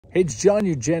Hey, it's John,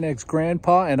 your Gen X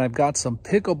grandpa, and I've got some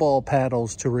pickleball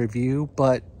paddles to review,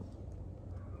 but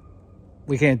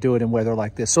we can't do it in weather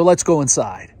like this, so let's go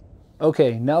inside.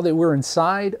 Okay, now that we're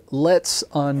inside, let's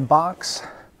unbox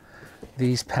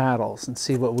these paddles and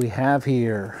see what we have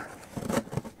here.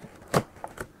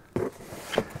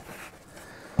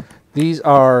 These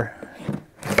are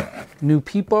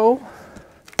Niupipo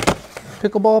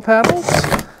pickleball paddles.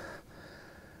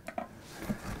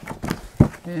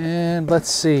 And let's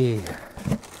see.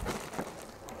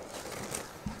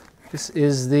 This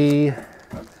is the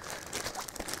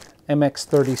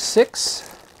MX-36,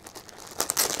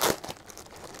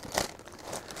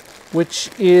 which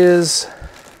is,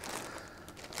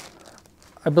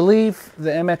 I believe the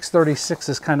MX-36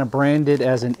 is kind of branded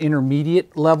as an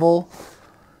intermediate level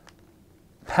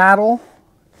paddle,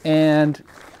 and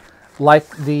like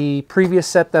the previous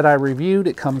set that I reviewed,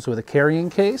 it comes with a carrying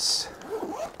case.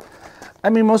 I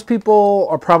mean, most people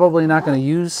are probably not going to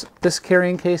use this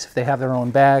carrying case if they have their own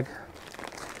bag.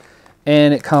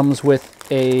 And it comes with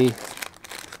a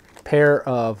pair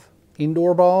of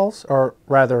indoor balls, or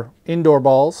rather indoor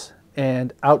balls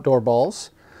and outdoor balls,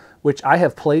 which I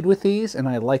have played with these and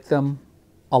I like them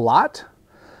a lot.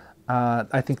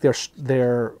 I think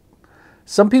they're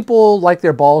some people like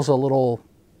their balls a little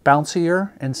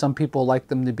bouncier, and some people like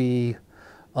them to be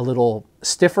a little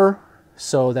stiffer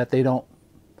so that they don't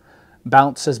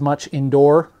bounce as much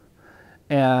indoor.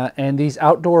 And these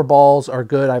outdoor balls are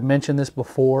good. I've mentioned this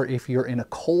before. If you're in a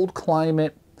cold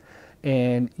climate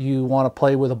and you want to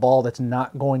play with a ball that's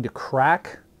not going to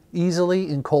crack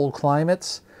easily in cold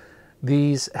climates,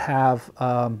 these have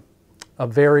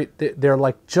they're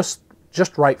like just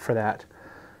right for that.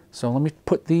 So let me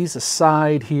put these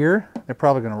aside here. They're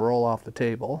probably going to roll off the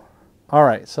table. All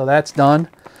right, so that's done.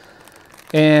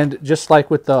 And just like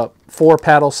with the 4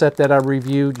 paddle set that I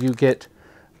reviewed, you get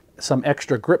some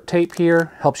extra grip tape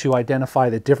here. Helps you identify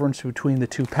the difference between the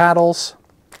 2 paddles.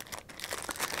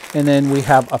 And then we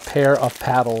have a pair of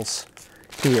paddles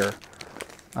here.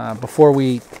 Before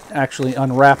we actually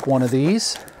unwrap one of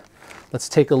these, let's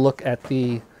take a look at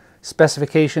the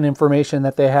specification information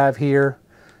that they have here.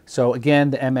 So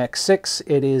again, the MX6,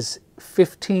 it is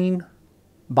 15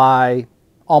 by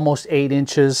almost 8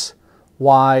 inches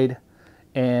wide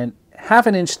and half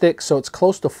an inch thick, so it's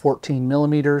close to 14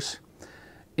 millimeters.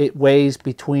 It weighs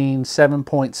between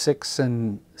 7.6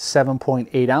 and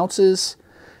 7.8 ounces.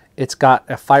 It's got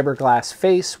a fiberglass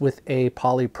face with a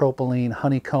polypropylene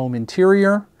honeycomb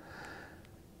interior.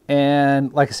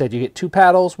 And like I said, you get 2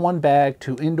 paddles, 1 bag,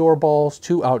 2 indoor balls,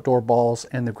 2 outdoor balls,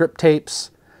 and the grip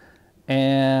tapes.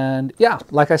 And yeah,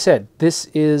 like I said, this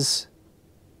is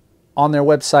on their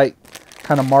website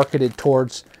kind of marketed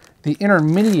towards the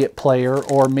intermediate player,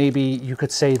 or maybe you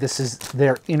could say this is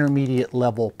their intermediate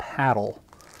level paddle.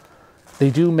 They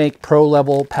do make pro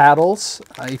level paddles.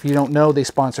 If you don't know, they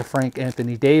sponsor Frank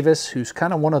Anthony Davis, who's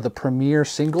kind of one of the premier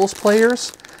singles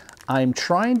players. I'm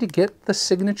trying to get the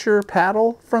signature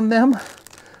paddle from them.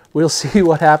 We'll see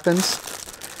what happens.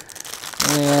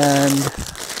 And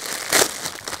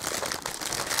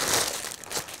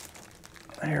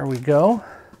there we go.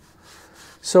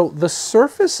 So the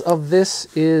surface of this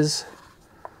is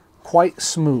quite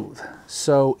smooth.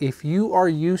 So if you are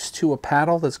used to a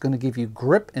paddle that's going to give you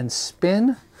grip and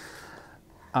spin,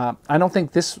 I don't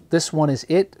think this one is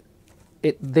it.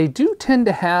 They do tend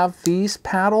to have these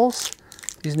paddles,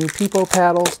 these Niupipo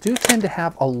paddles, do tend to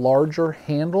have a larger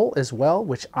handle as well,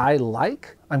 which I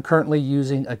like. I'm currently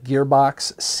using a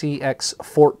Gearbox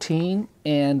CX14,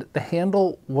 and the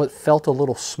handle felt a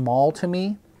little small to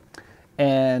me.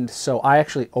 And so I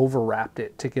actually overwrapped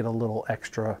it to get a little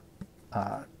extra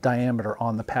diameter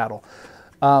on the paddle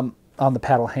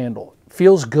handle.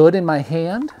 Feels good in my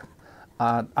hand.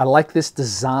 I like this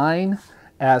design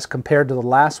as compared to the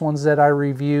last ones that I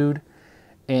reviewed,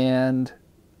 and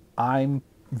I'm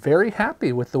very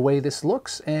happy with the way this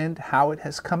looks and how it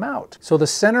has come out. So the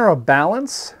center of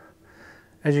balance,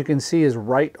 as you can see, is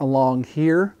right along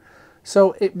here.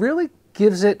 So it really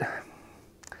gives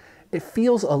it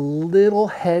feels a little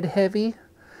head heavy.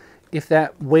 If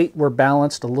that weight were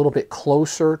balanced a little bit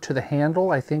closer to the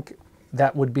handle, I think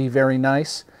that would be very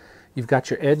nice. You've got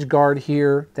your edge guard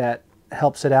here that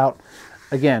helps it out.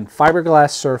 Again,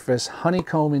 fiberglass surface,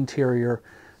 honeycomb interior.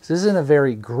 This isn't a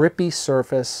very grippy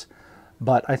surface,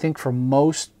 but I think for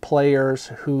most players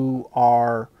who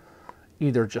are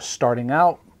either just starting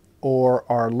out or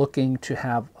are looking to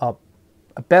have a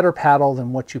better paddle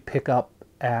than what you pick up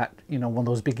at, you know, one of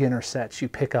those beginner sets you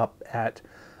pick up at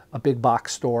a big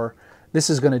box store, this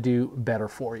is going to do better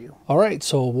for you. All right,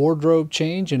 so a wardrobe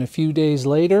change, and a few days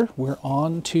later, we're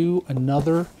on to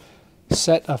another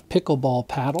set of pickleball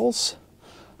paddles.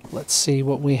 Let's see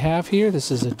what we have here.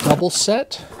 This is a double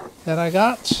set that I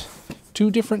got.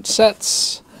 2 different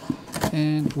sets.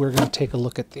 And we're going to take a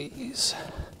look at these.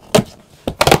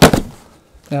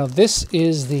 Now this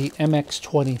is the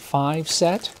MX-25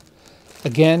 set.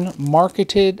 Again,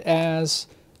 marketed as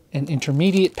an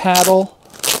intermediate paddle.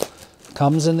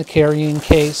 Comes in the carrying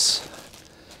case.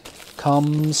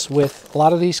 Comes with, a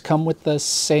lot of these come with the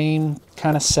same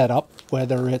kind of setup,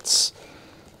 whether it's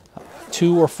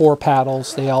 2 or 4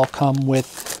 paddles. They all come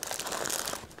with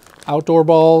outdoor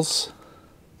balls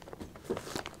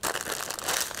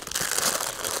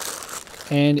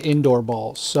and indoor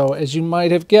balls. So as you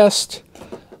might have guessed,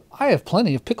 I have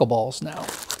plenty of pickleballs now.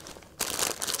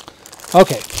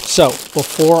 Okay, so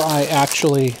before I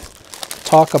actually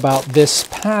talk about this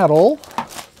paddle,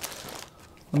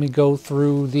 let me go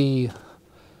through the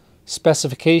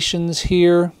specifications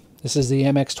here. This is the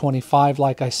MX-25,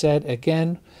 like I said.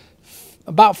 Again,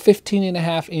 about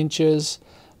 15.5 inches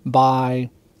by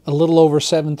a little over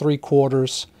 7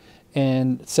 3/4,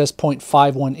 and it says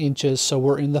 0.51 inches, so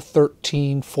we're in the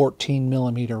 13-14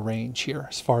 millimeter range here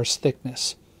as far as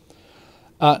thickness.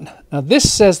 Now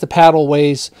this says the paddle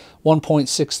weighs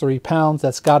 1.63 pounds.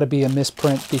 That's got to be a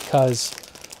misprint because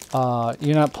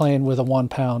you're not playing with a 1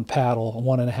 pound paddle, a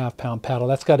 1.5 pound paddle.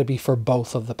 That's got to be for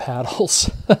both of the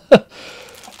paddles.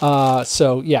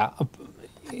 So yeah,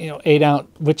 8 ounce,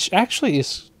 which actually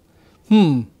is,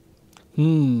 that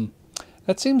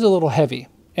seems a little heavy.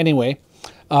 Anyway,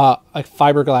 a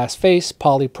fiberglass face,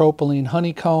 polypropylene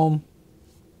honeycomb,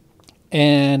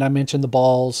 and I mentioned the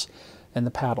balls and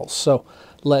the paddles. So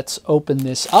let's open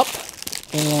this up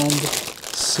and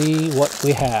see what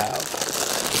we have.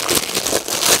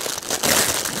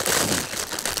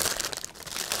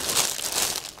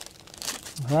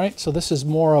 All right, so this is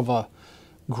more of a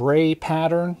gray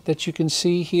pattern that you can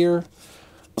see here.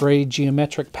 Gray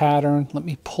geometric pattern. Let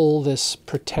me pull this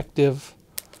protective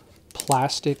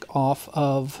plastic off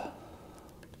of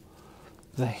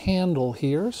the handle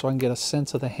here so I can get a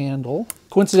sense of the handle.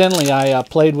 Coincidentally, I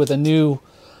played with a new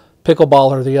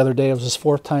pickleballer the other day. It was his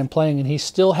 4th time playing, and he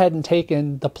still hadn't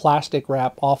taken the plastic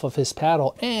wrap off of his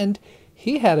paddle, and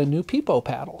he had a Niupipo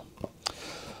paddle.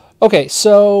 Okay,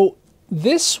 so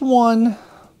this one,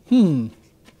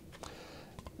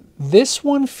 this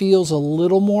one feels a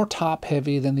little more top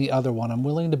heavy than the other one. I'm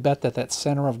willing to bet that that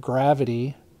center of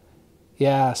gravity,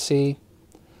 yeah, see?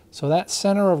 So that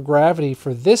center of gravity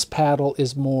for this paddle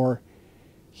is more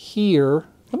here.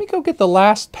 Let me go get the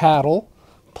last paddle,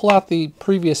 pull out the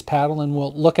previous paddle, and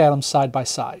we'll look at them side by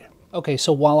side. Okay,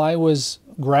 so while I was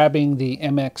grabbing the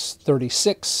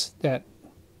MX-36 that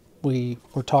we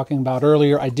were talking about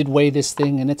earlier, I did weigh this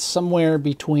thing, and it's somewhere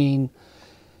between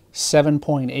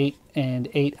 7.8 and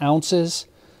 8 ounces.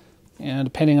 And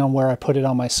depending on where I put it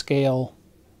on my scale,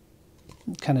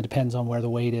 it kind of depends on where the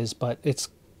weight is, but it's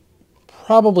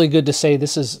probably good to say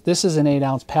this is an 8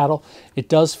 ounce paddle. It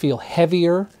does feel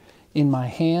heavier in my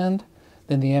hand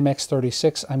than the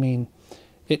MX-36. I mean,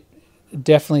 it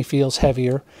definitely feels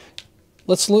heavier.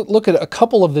 Let's look at a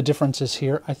couple of the differences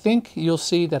here. I think you'll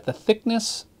see that the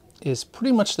thickness is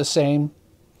pretty much the same.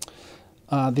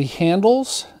 The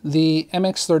handles, the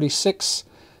MX-36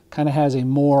 kind of has a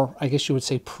more, I guess you would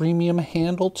say, premium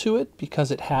handle to it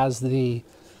because it has the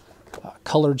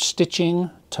colored stitching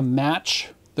to match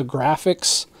the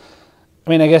graphics. I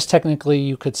mean, I guess technically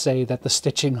you could say that the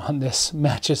stitching on this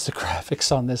matches the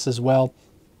graphics on this as well.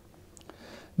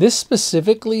 This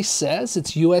specifically says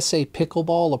it's USA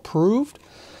Pickleball approved,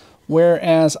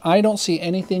 whereas I don't see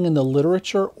anything in the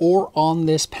literature or on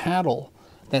this paddle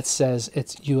that says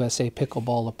it's USA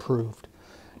Pickleball approved.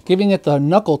 Giving it the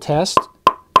knuckle test,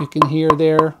 you can hear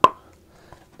there,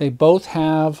 they both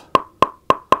have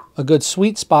a good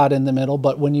sweet spot in the middle,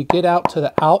 but when you get out to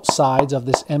the outsides of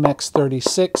this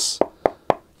MX-36,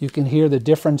 you can hear the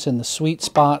difference in the sweet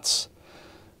spots.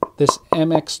 This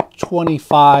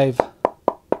MX-25,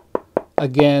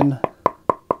 again,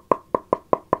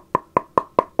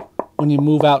 when you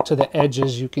move out to the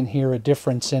edges, you can hear a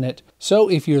difference in it. So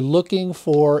if you're looking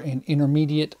for an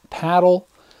intermediate paddle,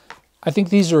 I think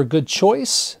these are a good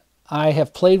choice. I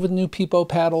have played with Niupipo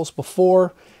paddles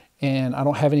before, and I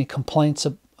don't have any complaints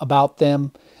about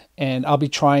them, and I'll be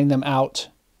trying them out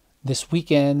this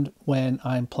weekend when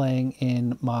I'm playing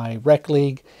in my rec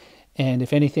league. And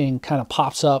if anything kind of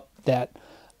pops up that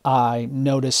I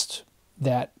noticed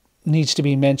that needs to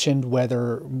be mentioned,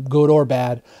 whether good or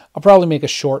bad, I'll probably make a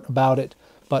short about it.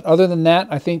 But other than that,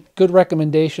 I think good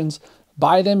recommendations.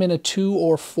 Buy them in a 2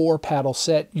 or 4 paddle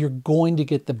set. You're going to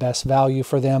get the best value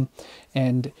for them.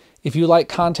 And If you like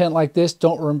content like this,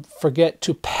 don't forget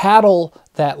to paddle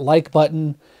that like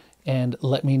button and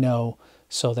let me know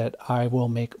so that I will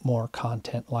make more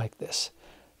content like this.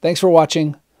 Thanks for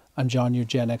watching. I'm John, your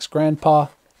Gen X grandpa,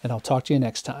 and I'll talk to you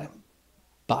next time.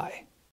 Bye.